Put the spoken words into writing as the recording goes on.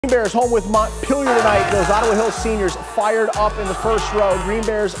Green Bears home with Montpelier tonight. Those Ottawa Hills seniors fired up in the first row. Green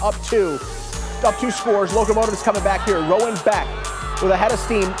Bears up two scores. Locomotive is coming back here. Rowan Beck with a head of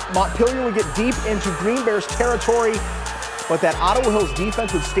steam. Montpelier would get deep into Green Bears territory, but that Ottawa Hills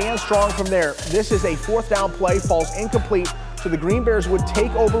defense would stand strong from there. This is a fourth down play, falls incomplete, so the Green Bears would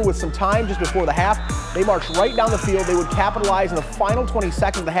take over with some time just before the half. They marched right down the field. They would capitalize in the final 20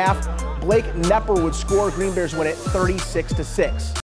 seconds of the half. Blake Nepper would score. Green Bears win it 36-6.